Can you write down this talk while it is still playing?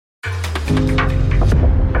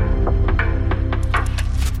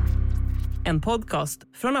en podcast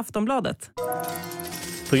från Aftonbladet.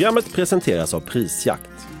 Programmet presenteras av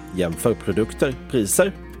Prisjakt. Jämför produkter,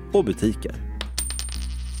 priser och butiker.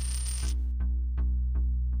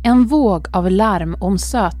 En våg av larm om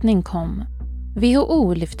sötning kom.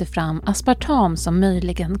 WHO lyfte fram aspartam som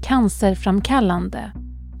möjligen cancerframkallande.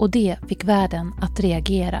 Och det fick världen att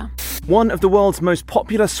reagera. One of the world's most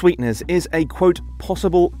popular sweeteners is a, quote,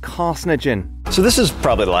 possible carcinogen. So this is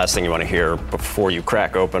probably the last thing you want to hear before you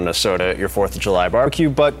crack open a soda at your 4th of July barbecue,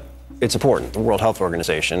 but it's important. The World Health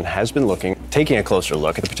Organization has been taking a closer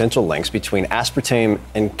look at the potential links between aspartame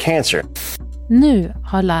and cancer. Nu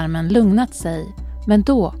har larmen lugnat sig, men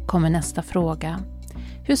då kommer nästa fråga.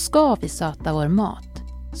 Hur ska vi söta vår mat?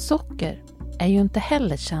 Socker är ju inte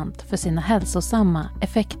heller känt för sina hälsosamma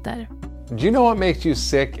effekter. Do you know what makes you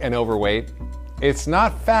sick and overweight? It's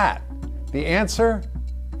not fat. The answer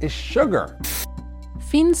is sugar.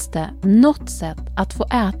 Finns det något sätt att få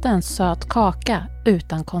äta en söt kaka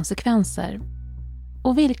utan konsekvenser?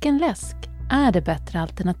 Och vilken läsk är det bättre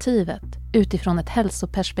alternativet utifrån ett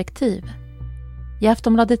hälsoperspektiv? I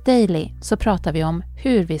Aftonbladet Daily så pratar vi om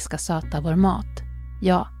hur vi ska söta vår mat.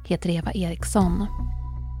 Jag heter Eva Ericsson.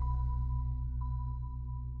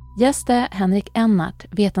 Gäst är Henrik Ennart,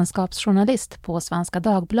 vetenskapsjournalist på Svenska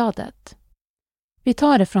Dagbladet. Vi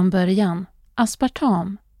tar det från början.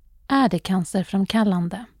 Aspartam, är det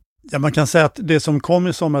cancerframkallande? Ja, man kan säga att det som kom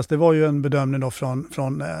i somras, det var ju en bedömning då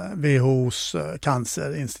från WHO:s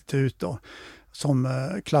cancerinstitut då, som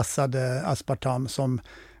klassade aspartam som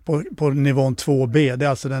på nivån 2B. Det är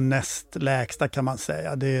alltså den näst lägsta, kan man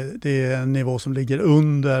säga. Det är en nivå som ligger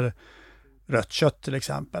under rött kött till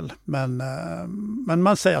exempel. Men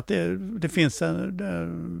man säger att det finns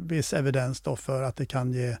en viss evidens då för att det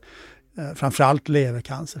kan ge framförallt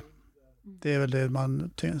levercancer. Det är väl det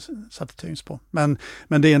man satte tyngst på. Men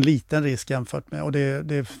det är en liten risk jämfört med, och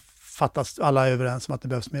det fattas alla överens om att det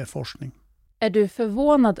behövs mer forskning. Är du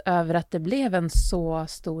förvånad över att det blev en så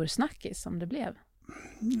stor snackis som det blev?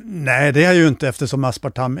 Nej, det är ju inte, eftersom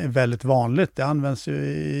aspartam är väldigt vanligt. Det används ju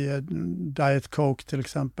i Diet Coke till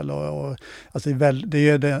exempel. Alltså det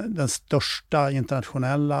är den största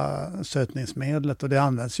internationella sötningsmedlet, och det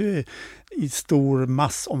används ju i stor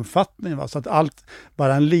massomfattning. Va? Så att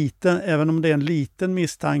även om det är en liten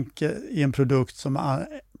misstanke i en produkt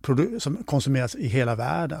som konsumeras i hela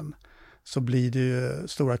världen, så blir det ju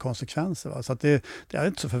stora konsekvenser. Va? Så att det är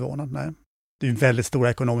inte så förvånande, nej. Det är väldigt stora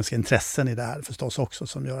ekonomiska intressen i det här förstås också,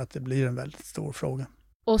 som gör att det blir en väldigt stor fråga.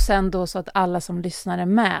 Och sen då så att alla som lyssnar är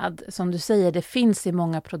med. Som du säger, det finns i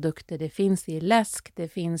många produkter. Det finns i läsk,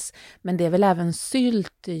 men det är väl även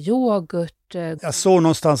sylt, yoghurt. Jag såg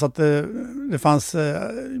någonstans att det fanns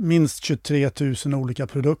minst 23 000 olika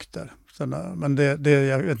produkter. Men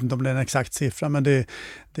jag vet inte om det är en exakt siffra, men det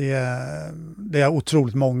är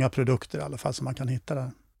otroligt många produkter i alla fall som man kan hitta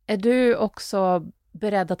där. Är du också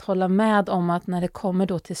beredd att hålla med om att när det kommer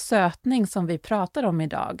då till sötning som vi pratar om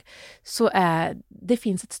idag, så det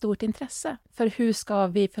finns ett stort intresse för hur ska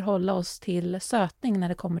vi förhålla oss till sötning när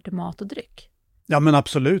det kommer till mat och dryck? Ja, men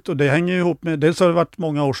absolut, och det hänger ihop med, dels har det varit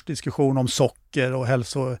många års diskussion om socker och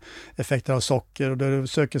hälsoeffekter av socker, och då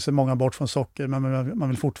söker sig många bort från socker, men man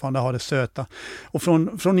vill fortfarande ha det söta. Och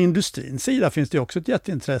från industrins sida finns det också ett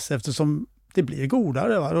jätteintresse, eftersom det blir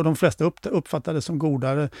godare, va? Och de flesta uppfattar det som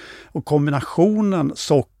godare, och kombinationen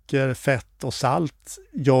socker, fett och salt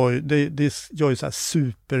gör ju så här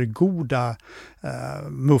supergoda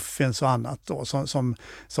muffins och annat då,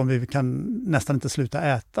 som vi kan nästan inte sluta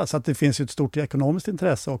äta. Så att det finns ju ett stort ekonomiskt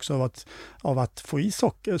intresse också av att få i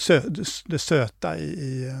socker, det söta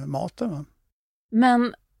i maten. Va?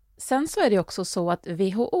 Men sen så är det också så att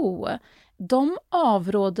WHO, de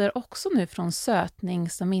avråder också nu från sötning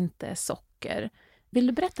som inte är socker. Vill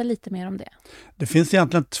du berätta lite mer om det? Det finns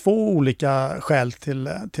egentligen 2 olika skäl till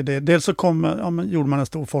det. Dels så gjorde man en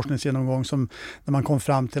stor forskningsgenomgång där man kom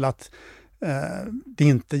fram till att det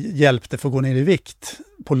inte hjälpte för att gå ner i vikt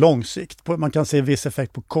på lång sikt. Man kan se viss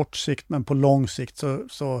effekt på kort sikt, men på lång sikt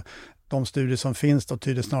så de studier som finns då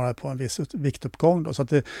tyder snarare på en viss viktuppgång. Då. Så att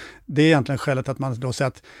det är egentligen skälet att man då säger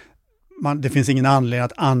att det finns ingen anledning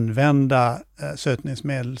att använda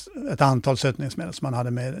sötningsmedel, ett antal sötningsmedel som man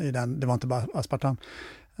hade med i den, det var inte bara aspartam,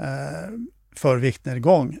 för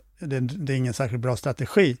viktnedgång. Det är ingen särskilt bra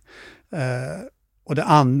strategi. Och det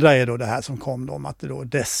andra är då det här som kom då, om att det då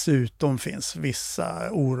dessutom finns vissa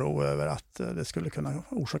oro över att det skulle kunna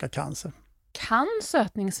orsaka cancer. Kan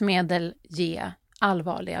sötningsmedel ge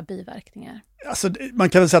allvarliga biverkningar? Alltså, man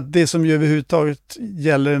kan väl säga att det som ju överhuvudtaget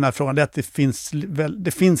gäller i den här frågan är att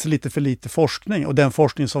det finns lite för lite forskning, och den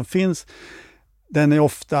forskning som finns, den är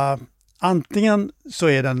ofta Antingen så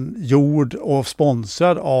är den gjord och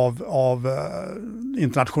sponsrad av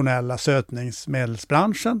internationella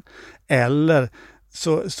sötningsmedelsbranschen, eller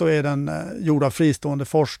så är den gjord av fristående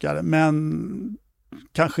forskare, men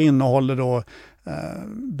kanske innehåller då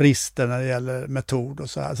brister när det gäller metod och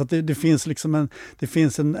så här. Så att det finns liksom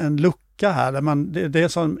en lucka här där det är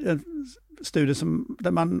som en studie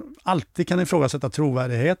där man alltid kan ifrågasätta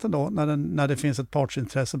trovärdigheten då när det finns ett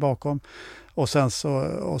partsintresse bakom. Och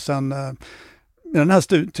sen den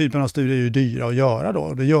här typen av studier är ju dyra att göra då,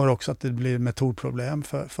 och det gör också att det blir metodproblem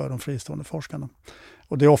för de fristående forskarna.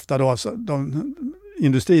 Och det är ofta då alltså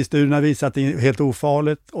industristudierna visar att det är helt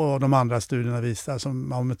ofarligt, och de andra studierna visar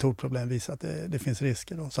som har metodproblem visar att det finns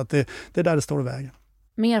risker då. Så att det är där det står i vägen.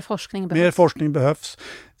 Mer forskning behövs.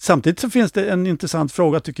 Samtidigt så finns det en intressant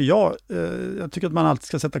fråga, tycker jag. Jag tycker att man alltid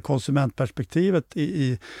ska sätta konsumentperspektivet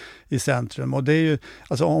i centrum. Och det är ju,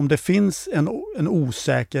 alltså om det finns en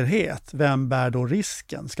osäkerhet, vem bär då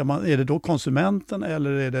risken? Är det då konsumenten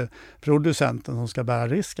eller är det producenten som ska bära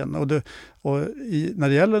risken? När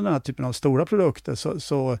det gäller den här typen av stora produkter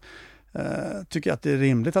så tycker jag att det är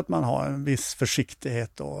rimligt att man har en viss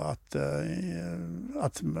försiktighet och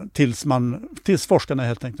tills forskarna är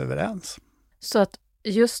helt enkelt överens. Så att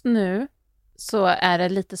just nu så är det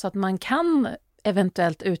lite så att man kan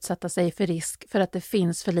eventuellt utsätta sig för risk för att det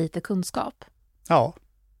finns för lite kunskap. Ja,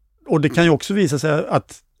 och det kan ju också visa sig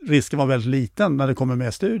att risken var väldigt liten när det kommer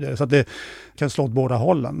med studier, så att det kan slå åt båda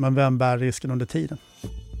hållen, men vem bär risken under tiden?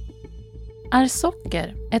 Är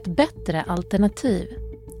socker ett bättre alternativ?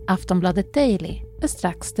 Aftonbladet Daily är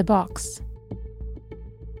strax tillbaks.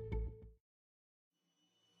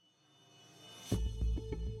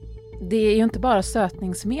 Det är ju inte bara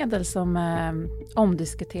sötningsmedel som är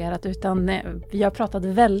omdiskuterat, utan vi har pratat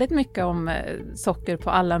väldigt mycket om socker på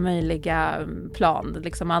alla möjliga plan.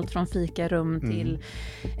 Liksom allt från fikarum till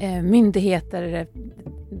myndigheter.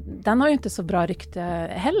 Den har ju inte så bra rykte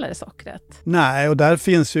heller, sockret. Nej, och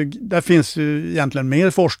där finns ju egentligen mer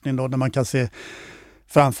forskning då, där man kan se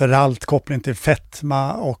framförallt koppling till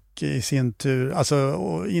fetma och i sin tur, alltså,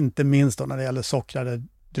 och inte minst då när det gäller sockrade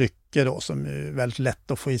drycker då, som är väldigt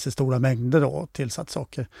lätt att få i sig stora mängder då, tillsatt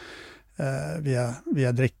socker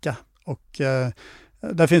via dricka. Och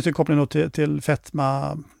där finns ju koppling då till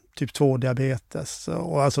fetma, typ 2-diabetes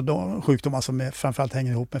och alltså då sjukdomar som framförallt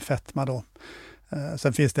hänger ihop med fetma då.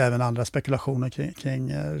 Sen finns det även andra spekulationer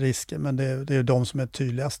kring risker, men det är ju de som är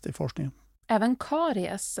tydligast i forskningen. Även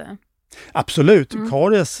karies. Absolut,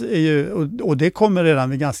 karies är ju, och det kommer redan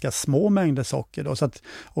vid ganska små mängder socker då,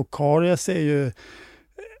 och karies är ju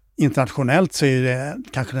internationellt så är det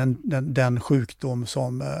kanske den sjukdom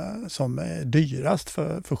som är dyrast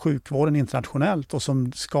för sjukvården internationellt och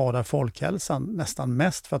som skadar folkhälsan nästan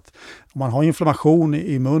mest, för att om man har inflammation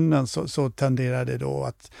i munnen så tenderar det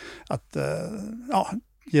då att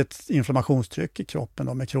ge ett inflammationstryck i kroppen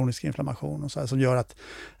då, med kronisk inflammation och så här, som gör att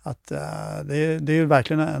det är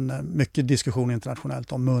verkligen en mycket diskussion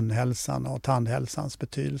internationellt om munhälsan och tandhälsans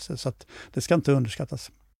betydelse, så att det ska inte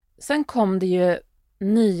underskattas. Sen kom det ju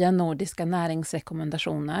nya nordiska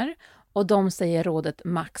näringsrekommendationer, och de säger rådet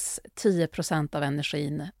max 10% av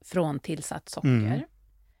energin från tillsatt socker.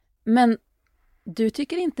 Men du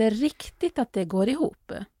tycker inte riktigt att det går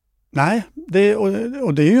ihop? Nej,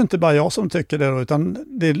 och det är ju inte bara jag som tycker det då, utan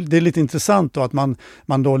det är lite intressant då att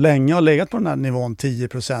man då länge har legat på den här nivån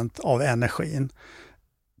 10% av energin,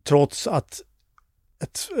 trots att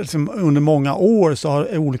under många år så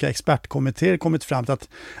har olika expertkommittéer kommit fram till att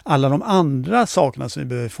alla de andra sakerna som vi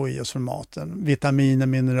behöver få i oss från maten, vitaminer,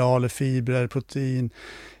 mineraler, fibrer, protein,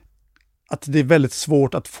 att det är väldigt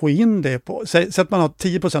svårt att få in det på. Säg att man har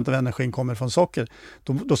 10% av energin kommer från socker,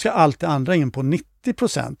 då ska allt det andra in på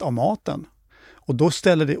 90% av maten. Och då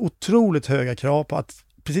ställer det otroligt höga krav på att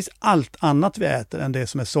precis allt annat vi äter än det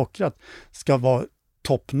som är sockrat ska vara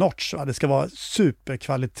top notch. Va? Det ska vara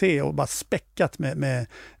superkvalitet och bara späckat med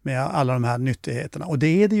alla de här nyttigheterna. Och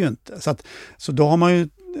det är det ju inte. Så då har man ju,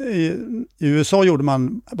 i USA gjorde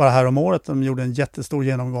man bara här om året, de gjorde en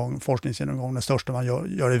jättestor forskningsgenomgång, den största man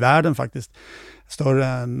gör i världen faktiskt, större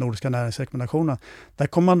än nordiska näringsrekommendationer. Där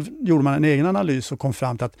gjorde man en egen analys och kom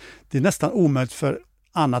fram till att det är nästan omöjligt för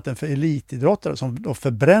annat än för elitidrottare som då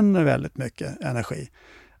förbränner väldigt mycket energi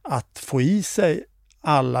att få i sig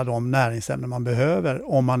alla de näringsämnen man behöver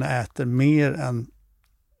om man äter mer än,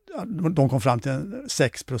 de kom fram till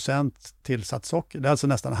 6% tillsatt socker. Det är alltså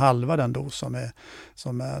nästan halva den dos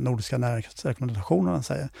som nordiska näringsrekommendationerna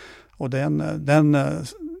säger. Och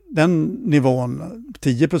den nivån,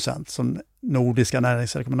 10% som nordiska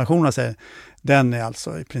näringsrekommendationerna säger, den är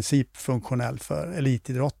alltså i princip funktionell för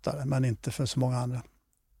elitidrottare, men inte för så många andra.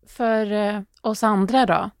 för oss andra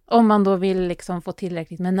då? Om man då vill liksom få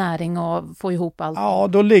tillräckligt med näring och få ihop allt? Ja,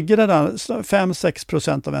 då ligger det där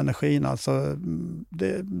 5-6% av energin. Alltså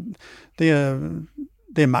det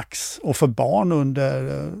är max. Och för barn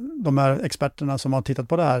under, de här experterna som har tittat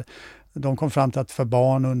på det här, de kom fram till att för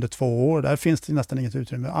barn under 2 år, där finns det nästan inget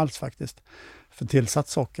utrymme alls faktiskt för tillsatt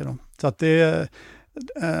socker. Då. Så att det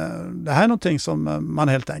här är någonting som man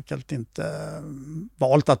helt enkelt inte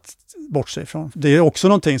valt att bortse ifrån. Det är också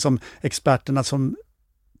någonting som experterna som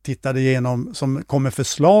tittade igenom, som kom med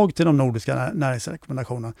förslag till de nordiska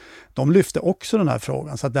näringsrekommendationerna, de lyfte också den här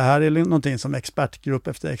frågan. Så att det här är någonting som expertgrupp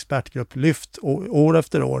efter expertgrupp lyft år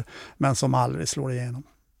efter år, men som aldrig slår igenom.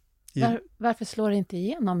 Varför slår det inte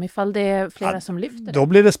igenom ifall det är flera som lyfter det? Då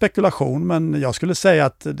blir det spekulation, men jag skulle säga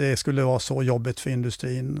att det skulle vara så jobbigt för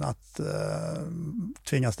industrin att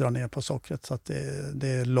tvingas dra ner på sockret, så att det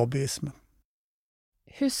är lobbyism.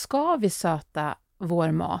 Hur ska vi söta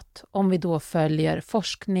vår mat om vi då följer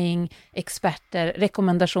forskning, experter,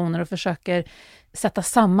 rekommendationer och försöker sätta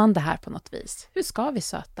samman det här på något vis? Hur ska vi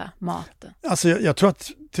söta maten? Alltså jag tror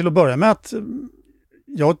att till att börja med att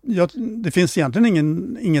det finns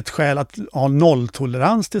egentligen inget skäl att ha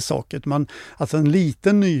nolltolerans till sockret. Alltså en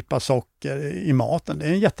liten nypa socker i maten, det är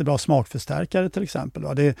en jättebra smakförstärkare till exempel.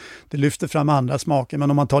 Det lyfter fram andra smaker, men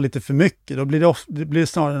om man tar lite för mycket då blir det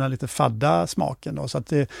snarare den här lite fadda smaken. Då. Så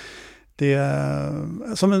att det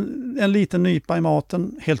är som en liten nypa i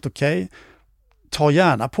maten, helt okej. Ta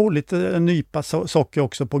gärna på en nypa socker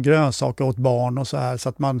också på grönsaker åt barn och så här, så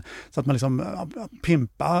att man liksom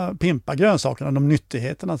pimpa grönsakerna, de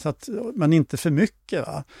nyttigheterna, men inte för mycket.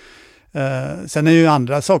 Va? Sen är ju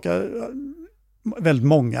andra saker, väldigt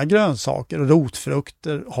många grönsaker och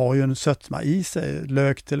rotfrukter har ju en sötma i sig.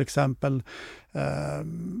 Lök till exempel,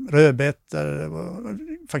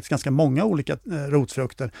 rödbetor, faktiskt ganska många olika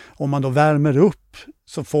rotfrukter. Om man då värmer upp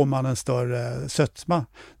så får man en större sötma.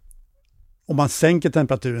 Om man sänker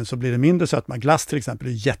temperaturen så blir det mindre sötma. Glass till exempel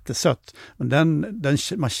är jättesött, men den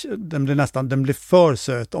blir för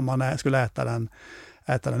söt om man skulle äta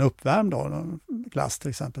den uppvärmd då, glass till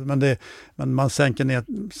exempel. Men man sänker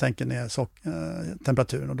ner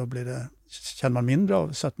temperaturen och då känner man mindre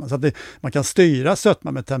av sötma. Så att man kan styra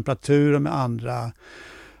sötma med temperatur och med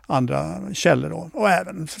andra källor då. Och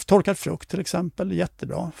även torkad frukt till exempel,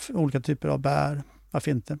 jättebra. Olika typer av bär,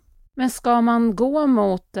 varför inte? Men ska man gå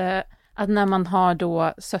mot att när man har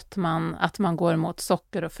då sötman, att man går mot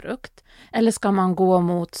socker och frukt? Eller ska man gå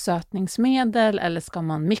mot sötningsmedel? Eller ska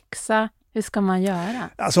man mixa? Hur ska man göra?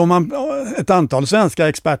 Alltså ett antal svenska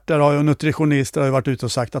experter och nutritionister har ju varit ute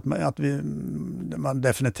och sagt att man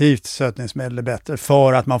definitivt sötningsmedel är bättre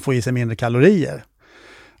för att man får i sig mindre kalorier.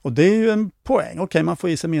 Och det är ju en poäng. Okej, man får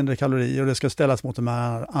i sig mindre kalorier och det ska ställas mot de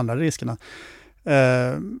här andra riskerna.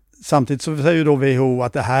 Samtidigt så säger ju då WHO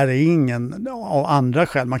att det här är ingen av andra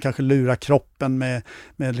skäl. Man kanske lurar kroppen med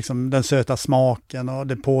liksom den söta smaken och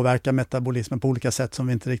det påverkar metabolismen på olika sätt som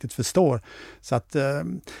vi inte riktigt förstår. Så att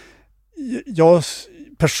jag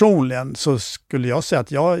personligen så skulle jag säga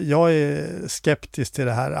att jag är skeptisk till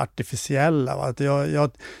det här artificiella. Va? Att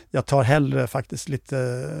jag tar hellre faktiskt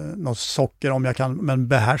något socker om jag kan, men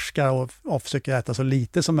behärskar och försöker äta så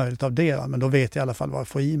lite som möjligt av det. Va? Men då vet jag i alla fall vad jag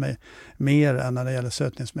får i mig mer än när det gäller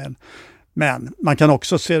sötningsmedel. Men man kan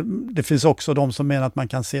också det finns också de som menar att man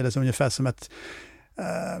kan se det som ungefär som ett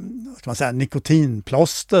ska man säga,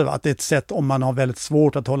 nikotinplåster. Va? Att det är ett sätt om man har väldigt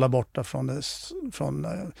svårt att hålla borta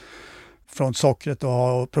från sockret och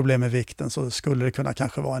har problem med vikten, så skulle det kunna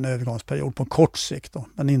kanske vara en övergångsperiod på kort sikt då,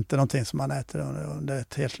 men inte någonting som man äter under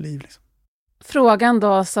ett helt liv. Liksom. Frågan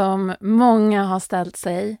då som många har ställt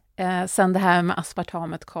sig sedan det här med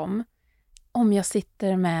aspartamet kom. Om jag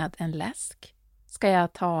sitter med en läsk, ska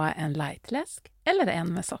jag ta en lightläsk eller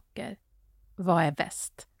en med socker? Vad är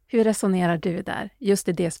bäst? Hur resonerar du där, just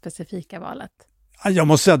i det specifika valet? Jag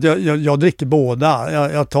måste säga att jag dricker båda.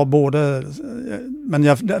 Jag tar både, men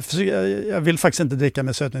jag vill faktiskt inte dricka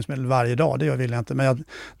med sötningsmedel varje dag. Det vill jag inte. Men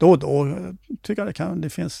då och då tycker jag det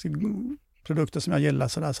finns produkter som jag gillar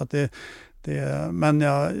sådär. Så att men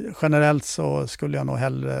generellt så skulle jag nog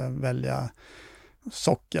hellre välja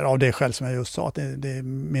socker av det skäl som jag just sa. Att det är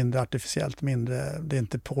mindre artificiellt, det är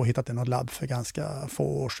inte påhittat i något labb för ganska få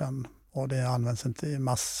år sedan. Och det används inte i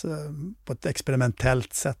på ett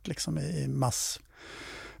experimentellt sätt liksom i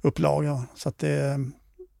massupplaga. Så att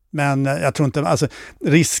men jag tror inte, alltså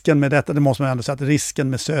risken med detta, det måste man ändå säga att risken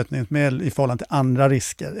med sötningsmedel i förhållande till andra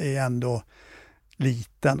risker är ändå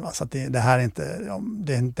liten. Va? Så att det här är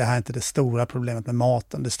inte det stora problemet med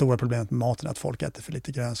maten. Det stora problemet med maten är att folk äter för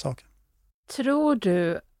lite grönsaker. Tror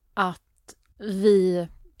du att vi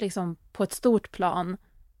liksom på ett stort plan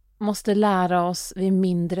måste lära oss vid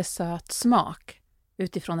mindre söt smak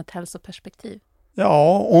utifrån ett hälsoperspektiv?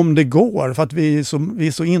 Ja, om det går, för att vi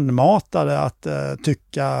är så inmatade att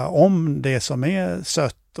tycka om det som är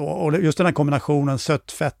sött. Och just den här kombinationen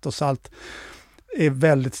sött, fett och salt är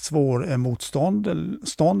väldigt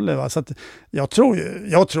svårmotståndlig. Så att jag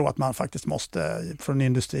tror att man faktiskt måste från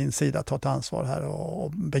industrins sida ta ett ansvar här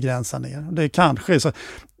och begränsa ner. Det är kanske så.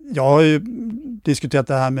 Jag har ju diskuterat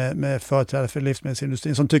det här med företrädare för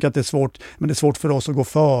livsmedelsindustrin som tycker att det är svårt, men det är svårt för oss att gå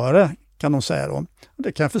före, kan de säga då.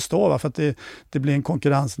 Det kan jag förstå, för att det blir en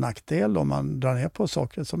konkurrensnackdel om man drar ner på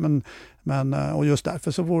saker. Och just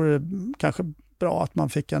därför så vore det kanske bra att man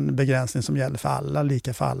fick en begränsning som gäller för alla,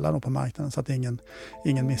 lika för alla på marknaden, så att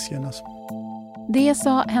ingen missgynnas. Det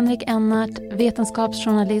sa Henrik Ennart,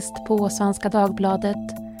 vetenskapsjournalist på Svenska Dagbladet.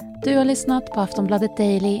 Du har lyssnat på Aftonbladet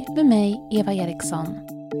Daily med mig, Eva Ericsson.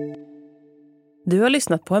 Du har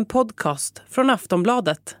lyssnat på en podcast från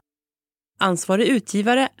Aftonbladet. Ansvarig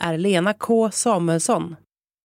utgivare är Lena K. Samuelsson.